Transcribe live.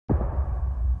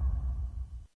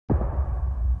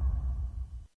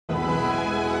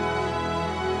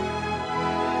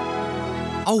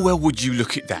Oh, well, would you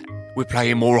look at that? We're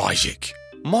playing more Isaac.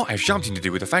 Might have something to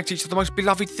do with the fact it's the most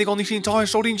beloved thing on this entire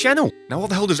sodding channel. Now, what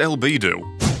the hell does LB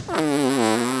do?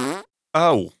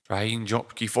 Oh, rain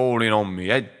drops keep falling on me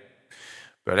head.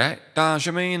 But that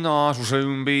doesn't mean I will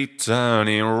soon be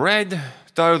turning red.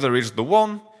 Though there is the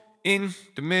one in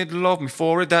the middle of me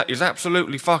forehead that is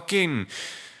absolutely fucking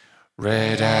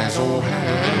red as all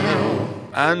hell.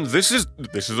 And this is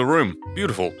a room.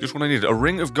 Beautiful. Just what I needed. A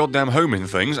ring of goddamn homing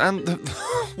things. And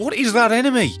what is that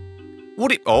enemy?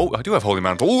 Oh, I do have Holy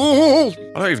Mantle.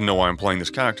 I don't even know why I'm playing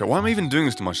this character. Why am I even doing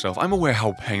this to myself? I'm aware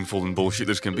how painful and bullshit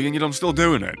this can be, and yet I'm still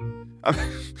doing it.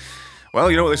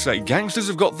 Well, you know what they say. Gangsters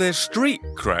have got their street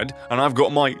cred, and I've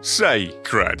got my say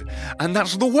cred. And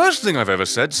that's the worst thing I've ever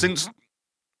said since...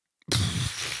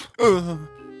 I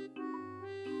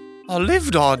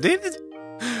lived, I did.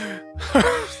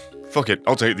 Fuck it,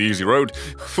 I'll take the easy road.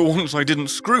 For once I didn't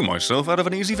screw myself out of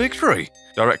an easy victory.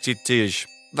 Directed tears.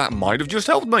 That might have just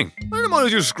helped me. It might have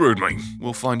just screwed me.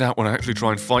 We'll find out when I actually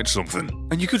try and fight something.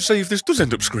 And you could say if this does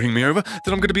end up screwing me over,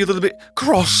 then I'm going to be a little bit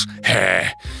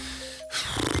cross-hair.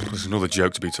 There's another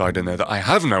joke to be tied in there that I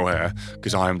have no hair,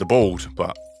 because I am the bald,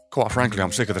 but quite frankly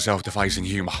I'm sick of the self-defacing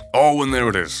humour. Oh, and there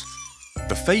it is.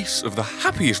 The face of the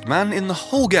happiest man in the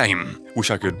whole game.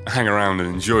 Wish I could hang around and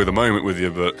enjoy the moment with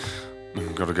you, but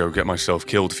I've got to go get myself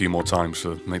killed a few more times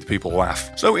to make the people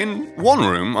laugh. So in one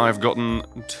room, I've gotten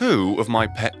 2 of my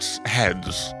pets'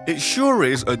 heads. It sure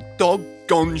is a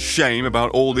doggone shame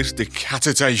about all this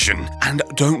decapitation. And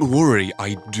don't worry,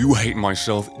 I do hate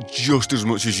myself just as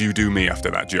much as you do me after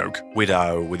that joke.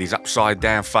 Widow with his upside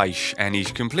down face, and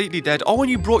he's completely dead. Oh, and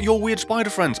you brought your weird spider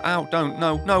friends. Ow, don't,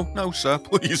 no, sir,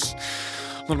 please.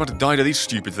 I'm not about to die to these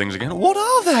stupid things again. What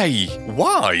are they?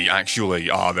 Why,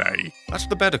 actually, are they? That's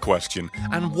the better question.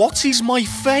 And what is my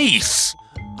face?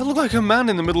 I look like a man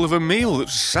in the middle of a meal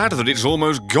that's sad that it's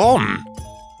almost gone.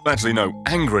 Actually, no,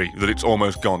 angry that it's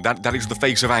almost gone. That is the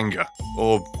face of anger.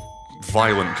 Or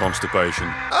violent constipation.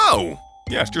 Oh!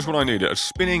 Yes, just what I needed, a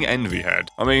spinning envy head.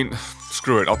 I mean,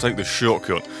 screw it, I'll take the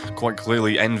shortcut. Quite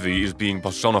clearly, envy is being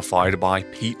personified by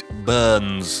Pete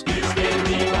Burns.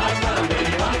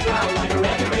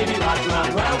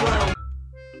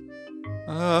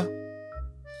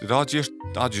 Did I just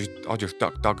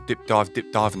duck, dip,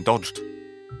 dive, and dodged?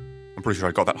 I'm pretty sure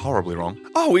I got that horribly wrong.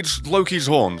 Oh, it's Loki's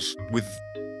horns, with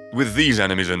these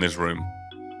enemies in this room.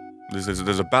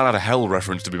 There's a Bad Out of Hell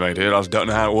reference to be made here, I just don't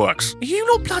know how it works. Are you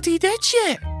not bloody dead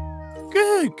yet?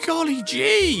 Good golly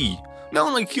gee! Now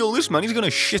when I kill this man, he's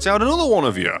gonna shit out another one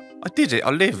of you. I did it,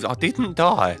 I lived, I didn't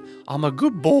die. I'm a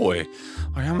good boy.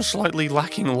 I am slightly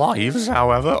lacking lives,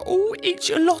 however. Oh, it's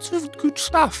a lot of good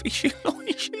stuff. It's a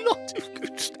lot of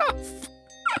good stuff.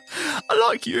 I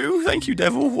like you, thank you,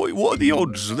 devil. What are the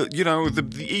odds that, you know, the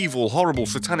evil, horrible,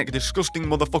 satanic, disgusting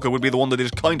motherfucker would be the one that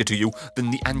is kinder to you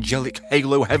than the angelic,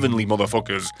 halo, heavenly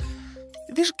motherfuckers?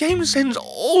 This game sends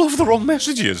all of the wrong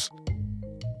messages.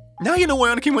 Now you know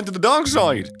why Anakin went to the dark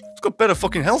side. It's got better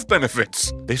fucking health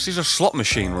benefits. This is a slot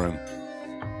machine room.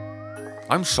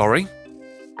 I'm sorry.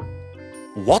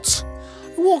 What?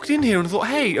 I walked in here and thought,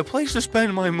 hey, a place to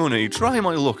spend my money, try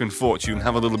my luck and fortune,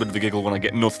 have a little bit of a giggle when I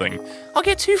get nothing. I'll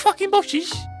get 2 fucking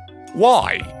bushes.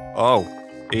 Why? Oh,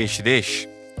 ish dish.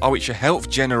 Oh, it's a health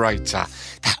generator.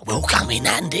 That will come in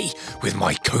handy with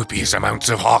my copious amounts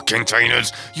of heart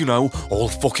containers. You know, all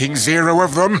fucking 0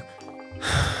 of them.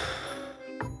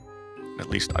 At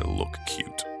least I look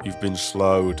cute. You've been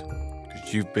slowed,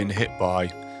 because you've been hit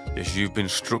by, yes, you've been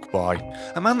struck by.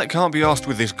 A man that can't be asked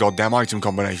with this goddamn item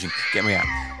combination. Get me out.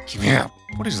 Get me out.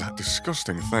 What is that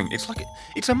disgusting thing?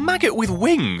 It's a maggot with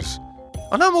wings.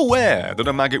 And I'm aware that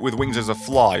a maggot with wings is a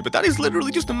fly, but that is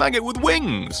literally just a maggot with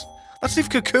wings. That's if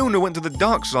Cocoon, who went to the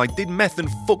dark side, did meth and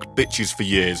fucked bitches for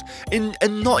years. And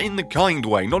not in the kind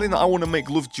way. Not in the I want to make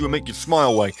love to you and make you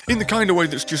smile way. In the kind of way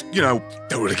that's just, you know,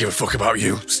 don't really give a fuck about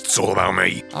you. It's all about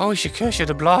me. Oh, it's your curse, you're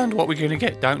the blind. What are we going to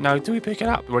get? Don't know. Do we pick it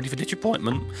up? Ready for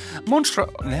disappointment?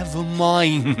 Never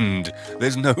mind.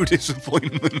 There's no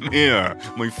disappointment here.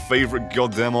 My favourite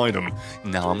goddamn item.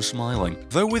 Now I'm smiling.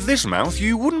 Though with this mouth,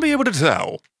 you wouldn't be able to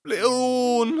tell.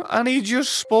 Little one, and he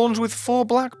just spawns with 4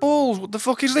 black balls. What the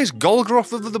fuck is this?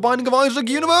 Golgroth of the Binding of Isaac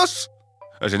universe?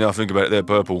 As you now think about it, they're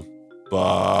purple.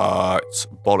 But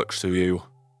bollocks to you.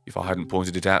 If I hadn't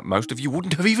pointed it out, most of you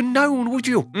wouldn't have even known, would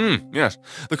you? Yes.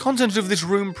 The contents of this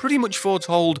room pretty much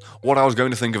foretold what I was going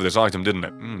to think of this item, didn't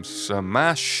it?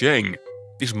 Smashing.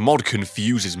 This mod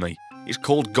confuses me. It's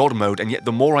called God mode, and yet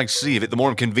the more I see of it, the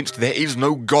more I'm convinced there is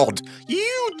no God.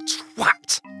 You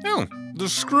twat! Oh, the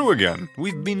screw again.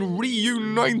 We've been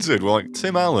reunited, like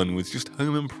Tim Allen with just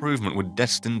home improvement. We're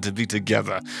destined to be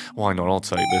together. Why not? I'll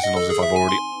take this, and as if I've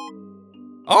already...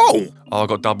 Oh! I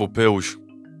got double pills.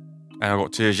 And I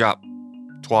got tears up.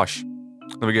 Twice.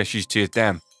 Let me guess, she's tears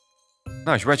down.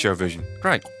 Nice, retrovision.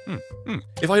 Great.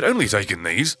 If I'd only taken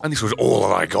these, and this was all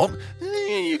that I got,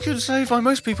 you could say by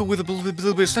most people with a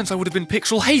little bit of sense I would have been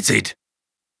pixel-hated.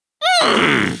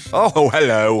 Oh,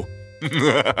 hello.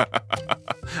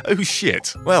 Oh,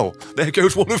 shit. Well, there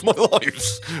goes one of my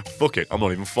lives. Fuck it, I'm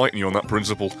not even fighting you on that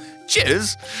principle.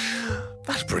 Cheers.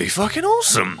 That's pretty fucking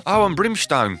awesome. Oh, and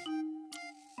brimstone.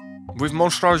 With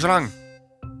Monstrose Rang.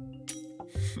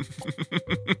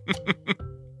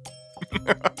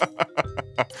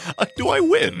 Do I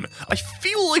win? I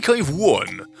feel like I've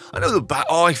won. I know the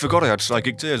oh, I forgot I had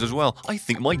psychic tears as well. I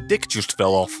think my dick just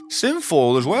fell off.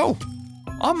 Sinful as well.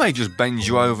 I may just bend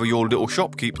you over your little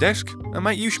shopkeep desk and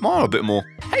make you smile a bit more.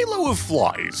 Halo of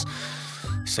flies.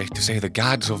 Safe to say the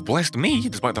gods have blessed me,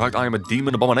 despite the fact I am a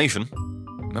demon abomination.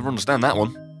 Never understand that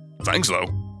one. Thanks, though.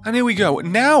 And here we go.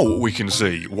 Now we can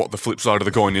see what the flip side of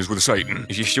the coin is with Satan.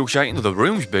 Is he still Satan? The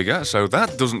room's bigger, so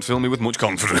that doesn't fill me with much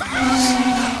confidence.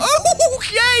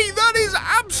 Okay, that is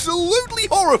absolutely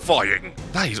horrifying.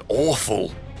 That is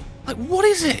awful. Like, what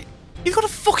is it? He's got a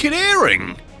fucking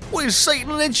earring. What, is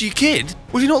Satan an edgy kid?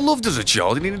 Was he not loved as a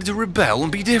child and he needed to rebel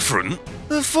and be different?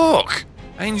 The fuck?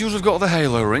 Angels have got the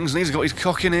halo rings and he's got his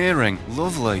cocking earring.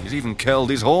 Lovely. He's even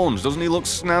curled his horns. Doesn't he look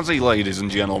snazzy, ladies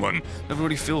and gentlemen?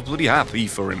 Everybody feels bloody happy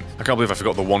for him. I can't believe I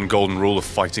forgot the one golden rule of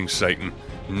fighting Satan.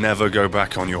 Never go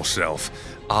back on yourself.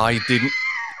 I didn't...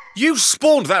 You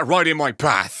spawned that right in my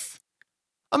path!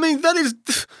 I mean, that is...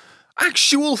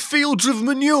 actual fields of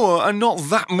manure and not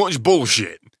that much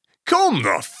bullshit. Come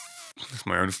the f... It's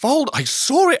my own fault. I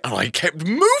saw it and I kept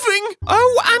moving!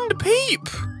 Oh, and peep!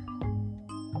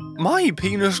 My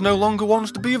penis no longer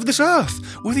wants to be of this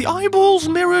earth. With the eyeballs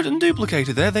mirrored and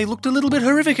duplicated there, they looked a little bit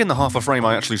horrific in the half a frame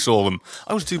I actually saw them.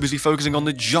 I was too busy focusing on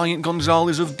the giant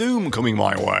Gonzales of Doom coming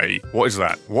my way. What is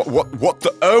that? What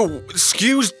the... Oh,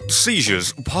 excuse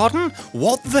seizures. Pardon?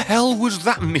 What the hell was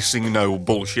that missing no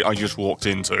bullshit I just walked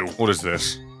into? What is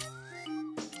this?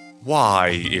 Why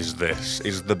is this,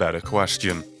 is the better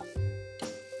question.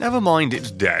 Never mind,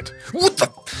 it's dead. What the...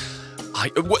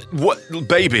 what?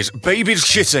 Babies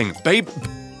shitting.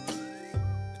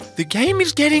 The game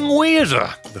is getting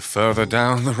weirder. The further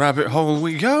down the rabbit hole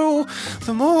we go,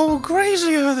 the more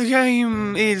crazier the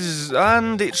game is.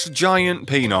 And it's giant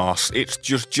penis. It's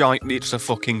just giant, it's a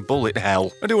fucking bullet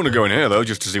hell. I do want to go in here though,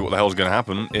 just to see what the hell's gonna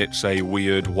happen. It's a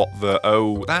weird what the,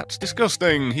 oh, that's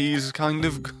disgusting. He's kind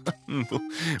of,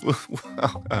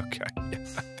 well, okay. Yeah,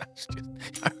 that's just,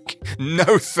 okay.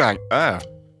 No thank,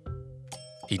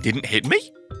 He didn't hit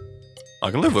me? I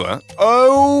can live with that.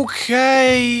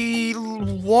 Okay,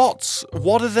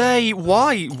 what are they?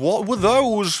 Why? What were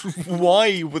those?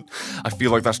 Why? I feel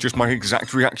like that's just my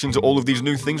exact reaction to all of these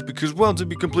new things because, well, to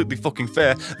be completely fucking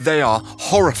fair, they are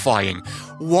horrifying.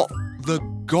 What the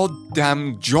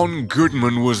goddamn John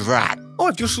Goodman was that? Oh,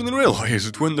 I've just suddenly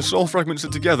realised when the soul fragments are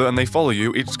together and they follow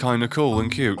you, it's kind of cool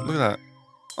and cute. Look at that.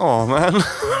 Oh, man.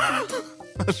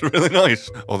 That's really nice.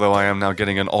 Although I am now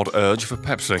getting an odd urge for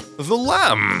Pepsi. The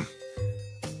lamb!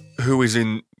 Who is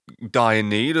in dire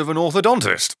need of an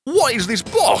orthodontist. What is this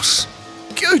boss?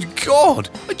 Good God!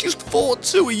 I just fought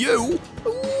two of you!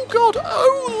 Oh God,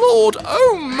 oh Lord,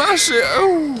 oh massive,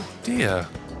 oh dear.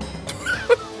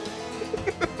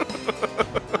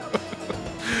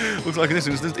 Looks like in this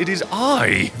instance, it is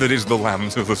I that is the lamb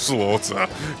to the slaughter.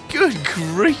 Good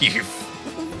grief!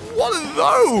 What are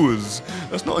those?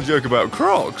 That's not a joke about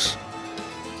Crocs.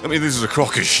 I mean, this is a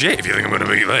crock of shit if you think I'm gonna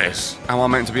beat this. How am I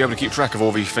meant to be able to keep track of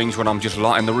all these things when I'm just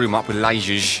lighting the room up with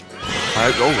lasers?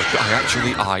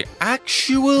 I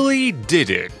actually did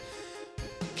it.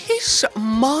 Kiss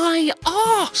my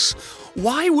ass!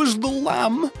 Why was the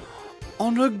lamb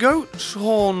on a goat's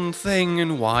horn thing,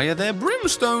 and why are there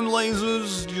brimstone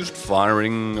lasers just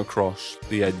firing across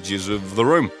the edges of the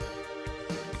room?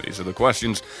 These are the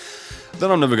questions that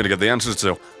I'm never gonna get the answers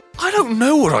to. I don't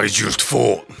know what I just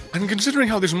fought. And considering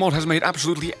how this mod has made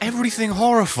absolutely everything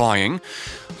horrifying,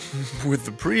 with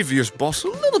the previous boss a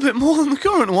little bit more than the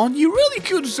current one, you really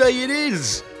could say it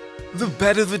is. The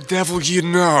better the devil you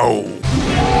know.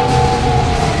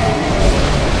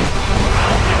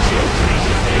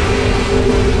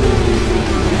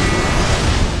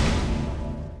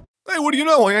 Hey, what do you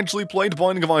know? I actually played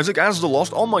Binding of Isaac as the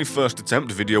Lost on my first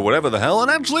attempt video, whatever the hell, and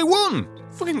actually won!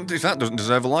 Fucking, if that doesn't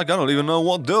deserve a like, I don't even know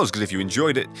what does, because if you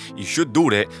enjoyed it, you should do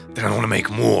it, then I want to make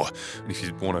more. And if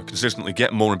you want to consistently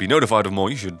get more and be notified of more,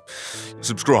 you should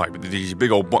subscribe. There's a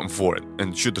big old button for it.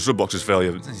 And should the sub boxes fail you,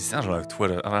 I don't know,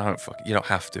 Twitter, you don't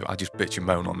have to, I just bitch and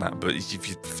moan on that, but if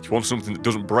you want something that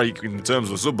doesn't break in terms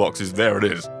of the sub boxes, there it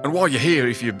is. And while you're here,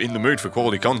 if you're in the mood for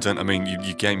quality content, I mean,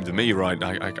 you came to me, right,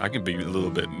 I can be a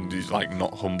little bit, like,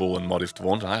 not humble and modest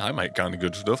once, I make kind of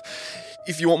good stuff.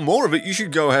 If you want more of it, you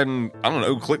should go ahead and, I don't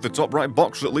know, click the top right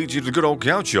box that leads you to the good old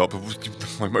couch shop.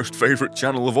 My most favourite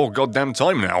channel of all goddamn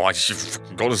time now, I just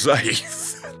gotta say.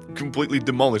 Completely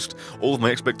demolished all of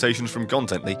my expectations from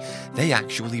content. They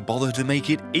actually bother to make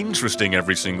it interesting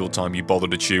every single time you bother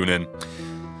to tune in.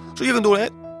 So you can do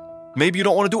it. Maybe you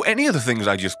don't want to do any of the things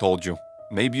I just told you.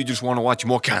 Maybe you just want to watch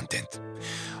more content.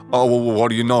 Oh, well, what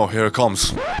do you know? Here it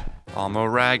comes. I'm a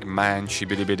rag man,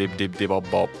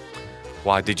 shibbidi-bidi-bidi-bob-bob.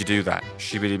 Why did you do that?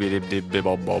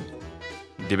 Shibbidi-bidi-bidi-bob-bob.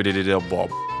 Dibbidi-didi-bob.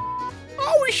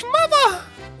 Oh, it's Mother!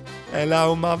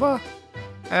 Hello, Mother.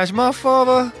 How's my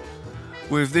father?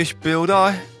 With this build,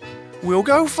 I will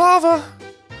go farther.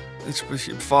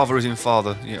 Father is in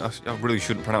father. Yeah, I really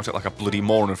shouldn't pronounce it like a bloody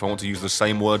moron if I want to use the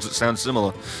same words that sound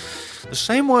similar. The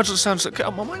same words that sound...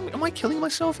 Am I killing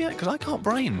myself yet? Because I can't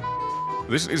brain.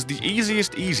 This is the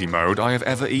easiest easy mode I have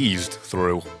ever eased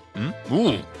through.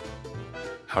 Ooh.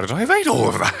 How did I evade all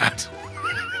of that?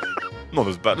 Not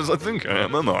as bad as I think I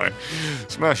am I?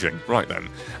 Smashing. Right then.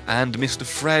 And Mr.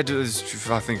 Fred,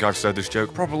 I think I've said this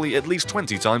joke probably at least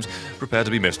 20 times, prepare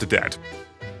to be Mr. Dead.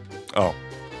 Oh,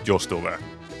 you're still there.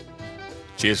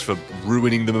 Cheers for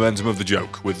ruining the momentum of the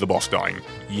joke with the boss dying.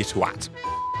 You twat.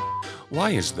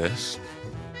 Why is this?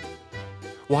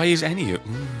 Why is any of...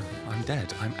 I'm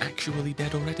dead. I'm actually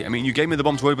dead already. I mean, you gave me the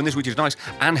bomb to open this, which is nice,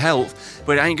 and health,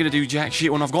 but it ain't gonna do jack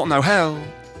shit when I've got no health.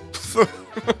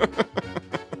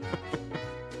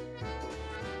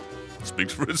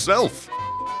 Speaks for itself.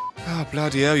 Oh,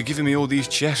 bloody hell, you're giving me all these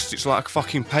chests. It's like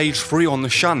fucking page 3 on the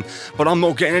Shan, but I'm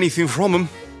not getting anything from them.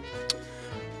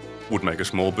 Would make a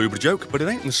small boober joke, but it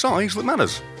ain't the size that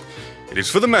matters. It is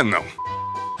for the men, though.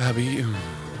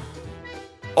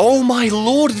 Oh my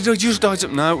lord, did I just die?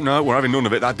 No, we're having none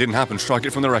of it. That didn't happen. Strike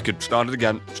it from the record. Start it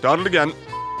again. Start it again.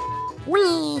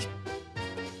 Whee!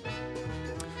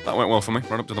 That went well for me,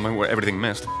 right up to the moment where everything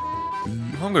missed.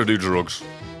 I'm gonna do drugs.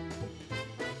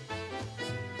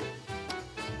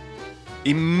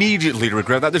 Immediately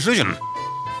regret that decision.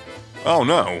 Oh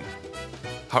no.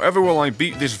 However will I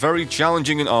beat this very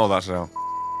challenging and... Oh, that's how.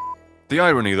 The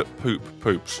irony that poop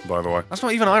poops, by the way. That's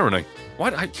not even irony.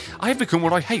 Why? I have become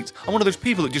what I hate. I'm one of those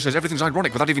people that just says everything's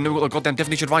ironic without even knowing what the goddamn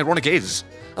definition of ironic is.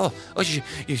 Oh,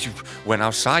 you went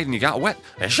outside and you got wet.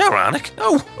 It's ironic.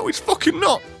 No, it's fucking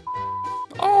not.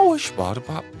 Oh, a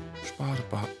spider-bat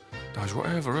does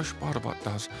whatever a spider-bat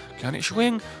does. Can it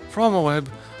swing from a web?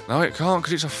 No, it can't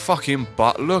because it's a fucking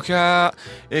butt. Look out.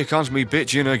 Here comes me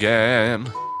bitching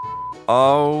again.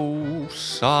 Oh,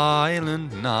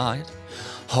 silent night.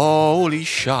 Holy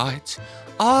shite.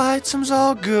 Items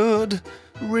are good.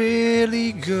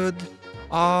 Really good.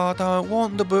 I don't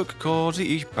want the book cause it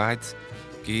is bad.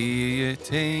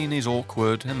 Guillotine is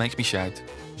awkward and makes me shed.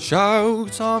 So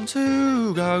time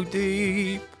to go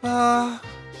deeper.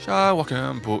 So I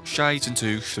can put Shaitan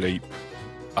to sleep.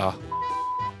 I'm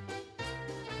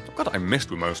glad I missed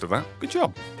with most of that. Good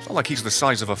job. It's not like he's the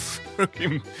size of a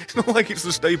fucking... It's not like it's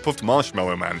the Stay Puft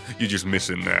Marshmallow Man you just miss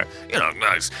in there. You know,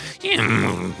 nice.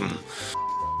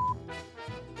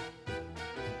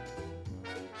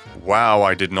 Wow,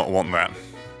 I did not want that.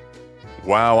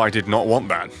 Wow, I did not want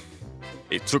that.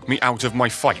 It took me out of my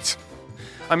fight.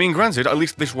 I mean, granted, at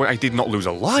least this way I did not lose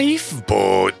a life,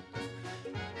 but...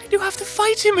 I do have to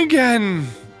fight him again.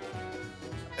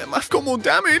 I've got more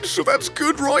damage, so that's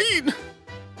good, right?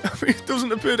 I mean, it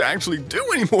doesn't appear to actually do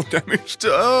any more damage to...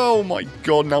 Oh my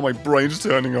god, now my brain's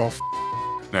turning off.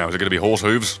 Now, is it going to be horse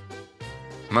hooves?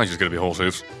 Imagine it's going to be horse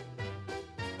hooves.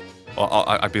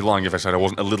 I'd be lying if I said I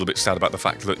wasn't a little bit sad about the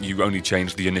fact that you only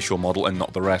changed the initial model and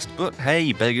not the rest. But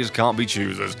hey, beggars can't be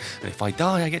choosers. And if I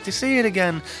die, I get to see it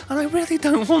again. And I really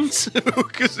don't want to,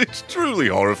 because it's truly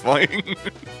horrifying.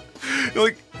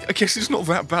 Like, I guess it's not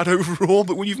that bad overall,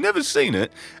 but when you've never seen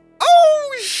it...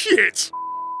 Oh, shit!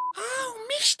 Oh,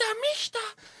 mister,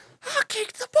 I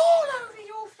kicked the ball over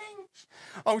your fence.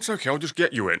 Oh, it's okay, I'll just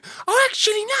get you in. Oh,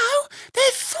 actually, no,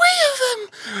 there's 3 of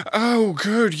them. Oh,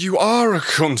 good, you are a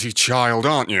cunty child,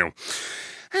 aren't you?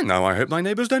 And now I hope my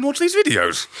neighbours don't watch these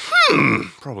videos.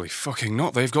 Probably fucking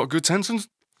not, they've got good tense and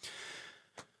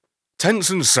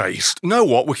saste. Know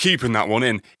what, we're keeping that one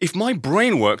in. If my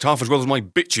brain worked half as well as my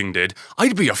bitching did,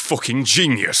 I'd be a fucking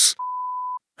genius.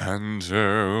 And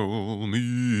tell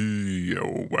me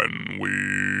when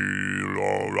will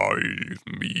our eyes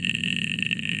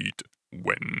meet?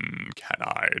 When can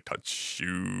I touch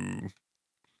you?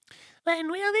 When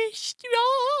will this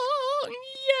strong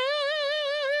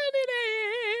yearning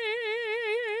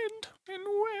end? And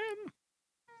when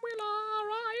will our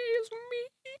eyes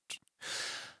meet?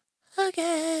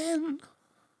 Again.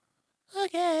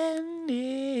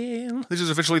 This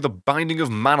is officially the Binding of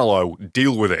Manilow.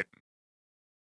 Deal with it.